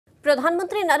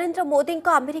प्रधानमंत्री नरेंद्र मोदी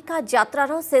का अमेरिका यात्रार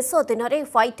शेष दिन में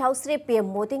व्हाइट हाउस रे पीएम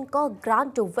मोदी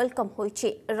ग्रांड वेलकम होइछि।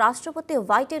 राष्ट्रपति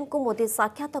बाइडेन को मोदी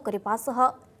साक्षात करने सह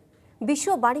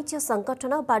विश्व वाणिज्य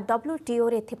संगठन बा WTO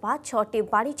रे थिबा 6टी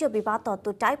वाणिज्य विवाद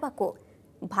तुटाइबाकू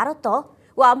भारत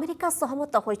और अमेरिका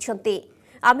सहमत होइछन्ति।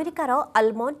 अमेरिकार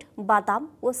आलमंड बादाम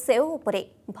और सेव उपरे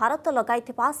भारत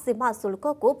लगाइथिबा सीमा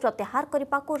शुल्क को प्रत्याहार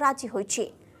करने राजी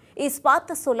होइछि।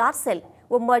 इस्पात, सोलार सेल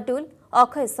और मॉड्यूल,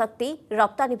 अक्षय शक्ति,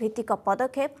 रप्तानी भित्तिक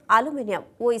पदक्षेप, आलुमिनियम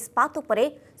और इस्पात उपरे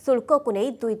शुल्क को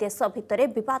नहीं दुई देश भितर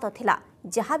विवाद थिला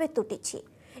जहाँ भी तुटिछि।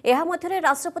 एहा मध्यरे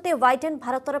राष्ट्रपति बाइडेन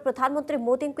भारतर प्रधानमंत्री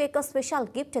मोदी को एक स्पेशल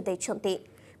गिफ्ट देइछन्ति।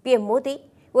 पीएम मोदी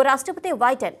और राष्ट्रपति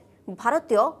बाइडेन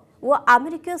भारतीय और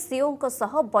अमेरिकीय सीईओ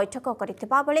सह बैठक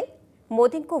करथिबा बेले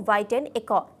मोदी को बाइडेन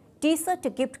एक टी-शर्ट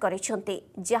गिफ्ट करिसन्ति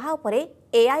जहाँ उपरे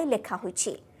एआई लेखा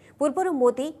होइछि। पूर्वर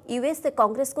मोदी यूएस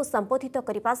कांग्रेस को संबोधित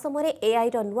करने समय एआई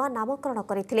रो नुआ नामकरण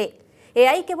करथिले।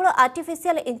 एआई केवल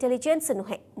आर्टिफिशियल इंटेलिजेंस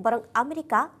नुहे बरं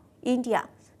अमेरिका इंडिया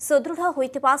सुदृढ़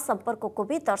होइतिबा संपर्क को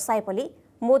भी दर्शाए बोली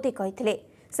मोदी कहिथिले।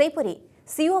 सेहिपरि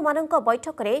सीईओ मानक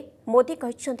बैठक रे मोदी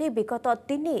कहिसन्ति विगत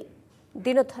 3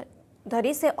 दिन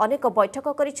धरी से अनेक बैठक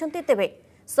करिसन्ति, तेबे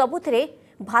सबुथिरे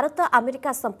भारत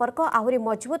अमेरिका संपर्क आहुरी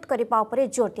मजबूत करबा उपरे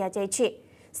जोर दिया जायछि।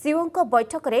 सीईओ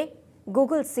बैठक रे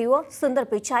गूगल सीईओ सुंदर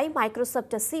पिचाई,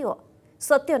 माइक्रोसॉफ्ट सीईओ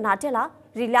सत्य नाडेला,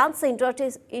 रिलायंस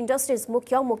इंडस्ट्रीज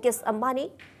मुख्य मुकेश अंबानी,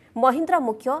 महिंद्रा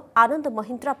मुख्य आनंद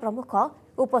महिंद्रा प्रमुख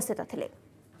उपस्थित थिले।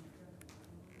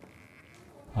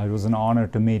 It was an honor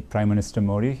to meet Prime Minister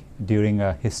Modi during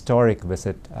a historic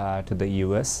visit to the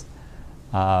US.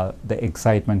 The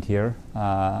excitement here,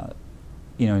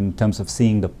 in terms of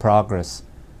seeing the progress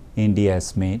India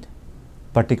has made,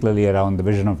 particularly around the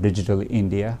vision of digital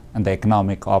India and the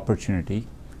economic opportunity.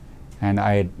 And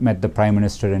I had met the Prime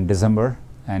Minister in December,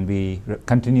 and we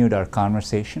continued our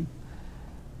conversation.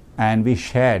 And we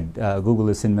shared Google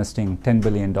is investing $10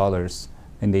 billion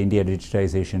in the India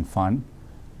Digitization Fund,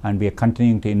 and we are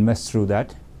continuing to invest through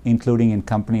that, including in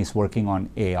companies working on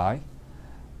AI.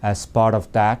 As part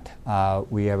of that,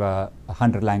 we have a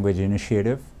 100-language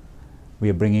initiative. We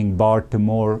are bringing BART to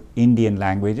more Indian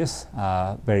languages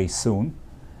very soon.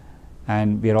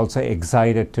 And we are also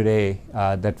excited today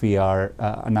that we are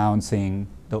announcing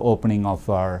the opening of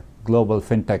our Global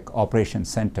FinTech Operations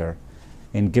Center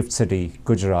in Gift City,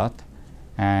 Gujarat.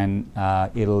 And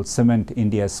it'll cement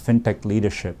India's FinTech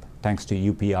leadership thanks to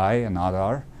UPI and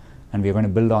Aadhaar. And we're going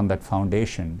to build on that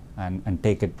foundation and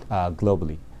take it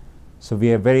globally. So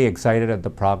we are very excited at the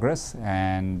progress,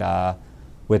 and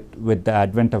with the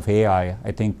advent of AI,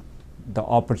 I think the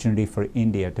opportunity for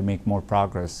India to make more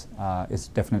progress is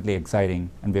definitely exciting,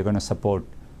 and we're going to support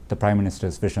the Prime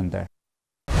Minister's vision there.